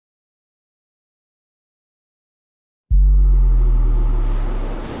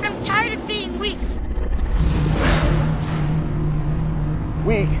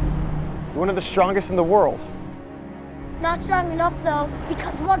weak, you're one of the strongest in the world. Not strong enough though,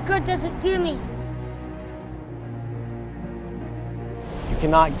 because what good does it do me? You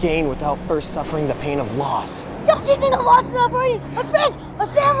cannot gain without first suffering the pain of loss. Don't you think I've lost enough already? My friends, my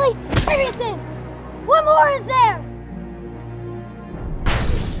family, everything! What more is there?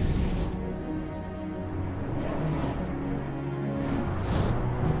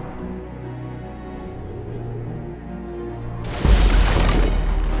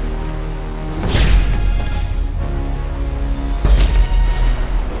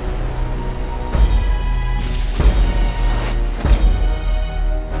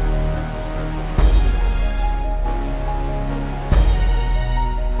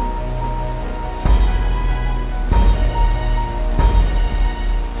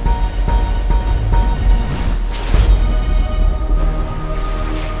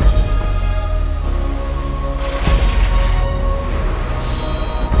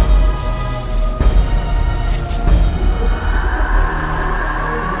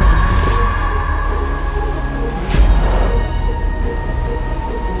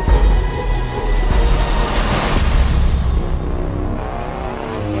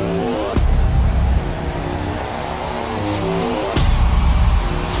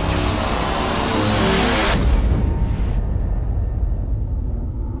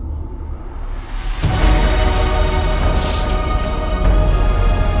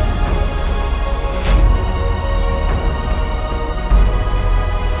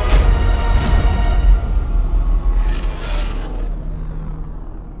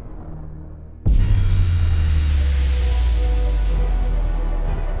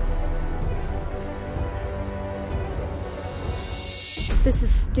 This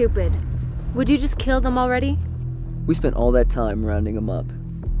is stupid. Would you just kill them already? We spent all that time rounding them up.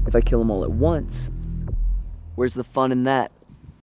 If I kill them all at once, where's the fun in that?